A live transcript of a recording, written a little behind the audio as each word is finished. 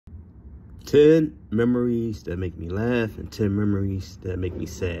10 memories that make me laugh and 10 memories that make me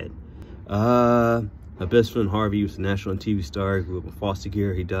sad. My best friend Harvey was a national TV star. He grew up in foster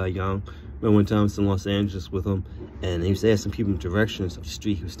care. He died young. Remember one time I was in Los Angeles with him, and he was asking people directions of the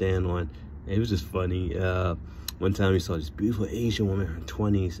street he was standing on. And it was just funny. One time we saw this beautiful Asian woman in her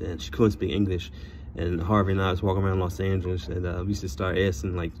 20s, and she couldn't speak English. And Harvey and I was walking around Los Angeles, and we used to start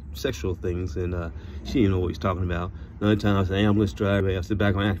asking like sexual things, and she didn't know what he was talking about. Another time I was an ambulance driver. I was the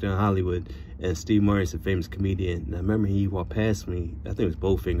background actor in Hollywood, and Steve Martin's a famous comedian. And I remember he walked past me. I think it was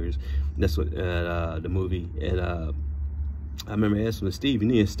Bowfingers. That's what the movie. And I remember asking him, Steve, you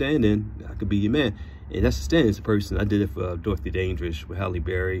need a stand-in? I could be your man. And that's a stand-in person. I did it for Dorothy Dandridge with Halle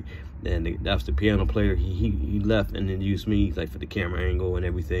Berry, and that was the piano player. He left and then used me like for the camera angle and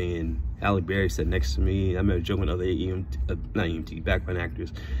everything. And Halle Berry sat next to me. I remember joking with other not EMT, background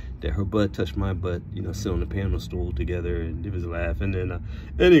actors, that her butt touched my butt, you know, sit on the piano stool together, and it was a laugh. And then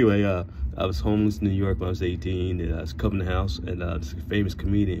anyway, I was homeless in New York when I was 18, and I was covering the house, and this famous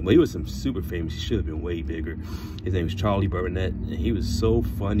comedian, well, he was some super famous, he should have been way bigger. His name was Charlie Burnett, and he was so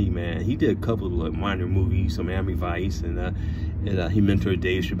funny, man. He did a couple of like minor movies, some Miami Vice, and he mentored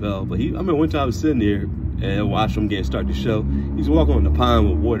Dave Chappelle. But I remember one time I was sitting there and I watched him start the show. He's walking on the pond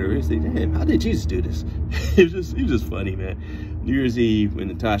with water. He said, damn, how did Jesus do this? He was just funny, man. New Year's Eve, when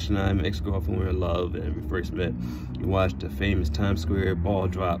Natasha and I, my ex-girlfriend, were in love and we first met, we watched the famous Times Square ball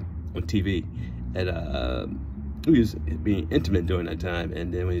drop on TV. And we was being intimate during that time.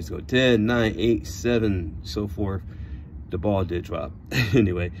 And then when you go 10, 9, 8, 7, so forth, the ball did drop.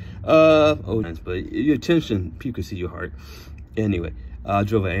 Anyway, but your attention, people can see your heart. Anyway, I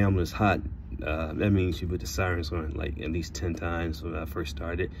drove an ambulance hot. That means you put the sirens on like at least 10 times when I first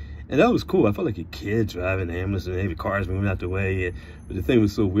started. And that was cool. I felt like a kid driving an ambulance and every cars moving out the way. But the thing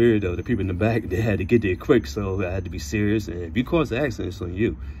was so weird though, the people in the back, they had to get there quick, so I had to be serious. And if you cause the accident, it's on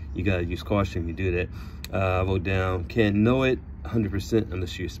you. You gotta use caution when you do that. I wrote down, can't know it 100%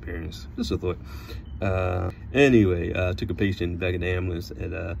 unless you experience. Just a thought. Anyway, I took a patient back in the ambulance,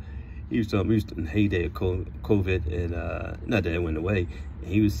 and he was talking, we was in the heyday of COVID, and not that it went away. And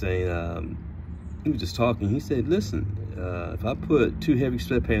he was saying, he was just talking. He said, listen, if I put 2 heavy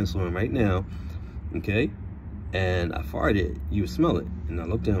sweatpants on right now, okay, and I farted, you would smell it. And I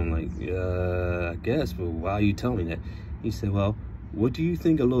looked at him like, I guess, but why are you telling me that? He said, well, what do you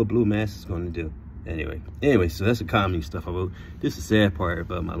think a little blue mask is going to do? Anyway, so that's the comedy stuff I wrote. This is the sad part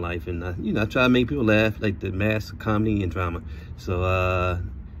about my life, and you know, I try to make people laugh, like the mask, comedy, and drama. So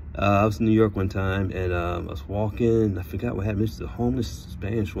I was in New York one time, and I was walking. I forgot what happened. This is a homeless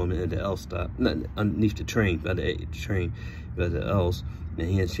Spanish woman at the L stop, not underneath the train, by the L's.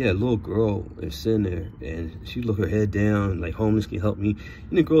 And she had a little girl sitting there, and she looked her head down, like, homeless, can you help me?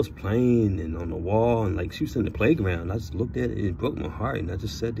 And the girl's playing and on the wall, and like she was in the playground. I just looked at it, and it broke my heart. And I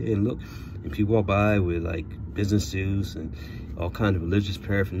just sat there and looked, and people walk by with like business suits and all kinds of religious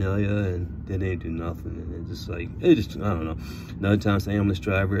paraphernalia, and then they do nothing. And it just I don't know. Another time, as an ambulance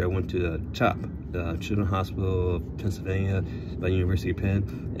driver, I went to CHOP, the Children's Hospital of Pennsylvania, by University of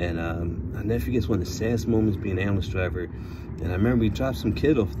Penn, and I never forget, it's one of the saddest moments being an ambulance driver. And I remember we dropped some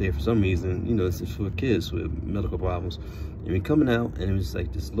kid off there for some reason. You know, this is for kids with medical problems. And we coming out, and it was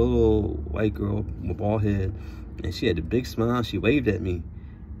like this little white girl with a bald head, and she had a big smile. She waved at me,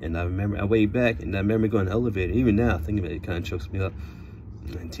 and I remember I waved back, and I remember going to the elevator. Even now, thinking about it, it kind of chokes me up,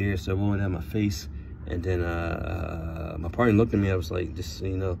 and tears started rolling down my face. And then my partner looked at me. I was like, just so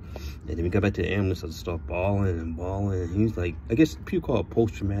you know. And then we got back to the ambulance. I just started bawling and bawling. And he was like, I guess people call it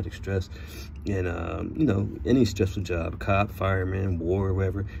post-traumatic stress. And, you know, any stressful job, cop, fireman, war, or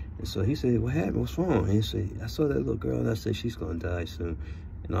whatever. And so he said, what happened? What's wrong? And he said, I saw that little girl, and I said, she's going to die soon.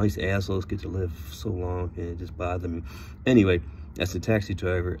 And all these assholes get to live so long, and it just bothered me. Anyway, as a taxi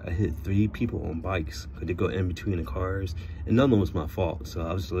driver, I hit 3 people on bikes because they go in between the cars, and none of them was my fault. So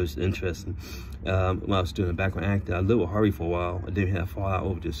I was just interested. When I was doing a background acting, I lived with Harvey for a while. I didn't have fallout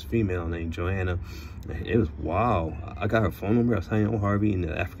over this female named Joanna. It was wow. I got her phone number. I was hanging out with Harvey in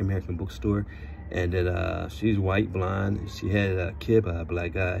the African American bookstore, and then she's white, blonde. She had a kid by a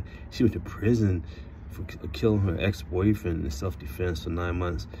black guy. She went to prison for killing her ex-boyfriend in self-defense for 9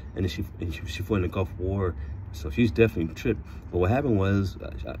 months, and then she fought in the Gulf War. So she's definitely tripped. But what happened was,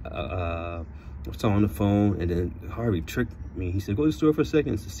 I was talking on the phone, and then Harvey tricked me. He said, go to the store for a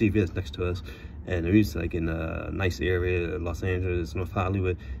second. It's the CVS next to us. And it was like in a nice area, Los Angeles, North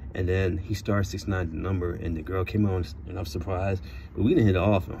Hollywood. And then he started 69 the number, and the girl came on, and I was surprised. But we didn't hit it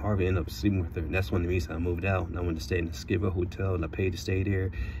off, and Harvey ended up sleeping with her. And that's one of the reasons I moved out. And I went to stay in the Skid Row Hotel, and I paid to stay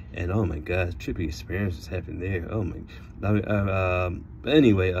there. And oh my God, trippy experiences happened there. Oh my. But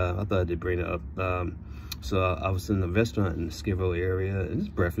anyway, I thought I did bring it up. So I was in a restaurant in the Skid Row area, and it's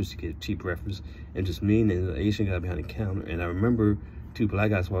breakfast, you get cheap breakfast, and just me and the Asian guy behind the counter. And I remember 2 black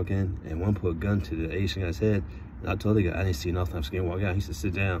guys walk in, and one put a gun to the Asian guy's head. And I told the guy, I didn't see nothing, I'm scared to walk out. He said,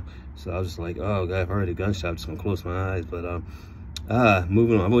 sit down. So I was just like, oh God, I've heard a gunshot, I'm just gonna close my eyes. But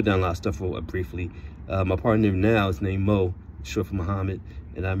moving on, I wrote down a lot of stuff briefly. My partner now is named Mo, short for Muhammad.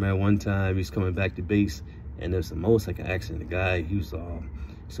 And I remember one time he was coming back to base, and there was a motorcycle accident. The guy, he was,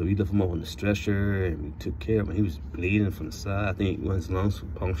 so we left him up on the stretcher, and we took care of him. He was bleeding from the side. I think one of his lungs were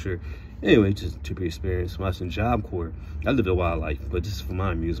punctured. Anyway, just a trippy experience. Watching Job Corps. I lived a wild life, but just for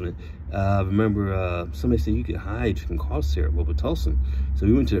my amusement. I remember somebody said you could hide drinking cough syrup, Robitussin. So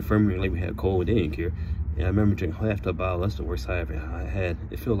we went to the infirmary like we had cold. They didn't care. And I remember drinking half the bottle. That's the worst I ever had.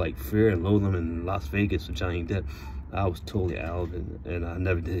 It felt like Fear and Loathing in Las Vegas with Johnny Depp. I was totally out, and I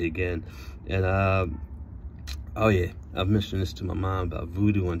never did it again. And oh yeah, I've mentioned this to my mom about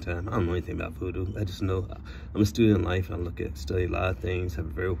voodoo one time. I don't know anything about voodoo. I just know I'm a student in life. I study a lot of things, have a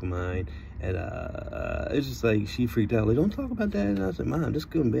very open mind. And it's just like, she freaked out. Like, don't talk about that. And I was like, Mom, this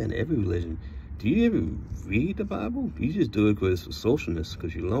could be in every religion. Do you ever read the Bible? You just do it because it's for socialness,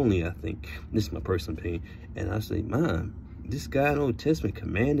 because you're lonely, I think. This is my personal opinion. And I say, Mom, this guy in the Old Testament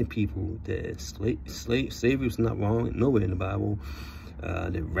commanded people that slavery was not wrong, nowhere in the Bible.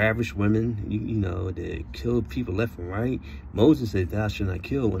 They ravished women, you know, they killed people left and right. Moses said, thou shalt not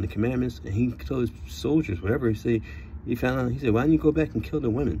kill, one of the commandments, and he told his soldiers, whatever, he said, he said, why don't you go back and kill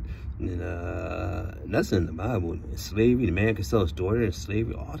the women? And that's in the Bible. Slavery, the man could sell his daughter in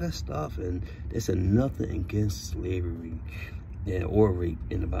slavery, all that stuff, and they said nothing against slavery or rape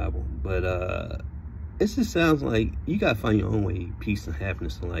in the Bible. But it just sounds like you gotta find your own way, peace and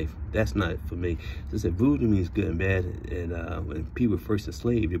happiness in life. That's not for me. So I said voodoo means good and bad. And when people were first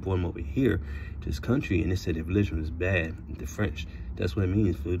enslaved, they brought them over here to this country, and they said the religion was bad. The French, that's what it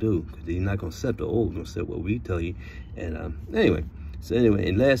means, voodoo. Because they're not gonna accept the old, gonna accept what we tell you. And anyway,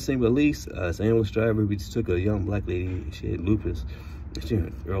 and last thing but least, as an ambulance driver, we just took a young black lady. She had lupus. She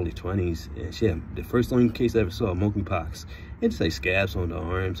in her early 20s, and she had the first only case I ever saw, monkeypox. It's like scabs on the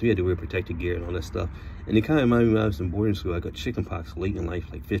arms. We had to wear protective gear and all that stuff. And it kind of reminded me when I was in boarding school. I got chickenpox late in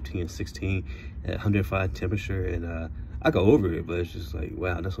life, like 15 and 16, at 105 temperature, and I got over it, but it's just like,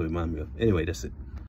 wow, that's what it reminded me of. Anyway, that's it.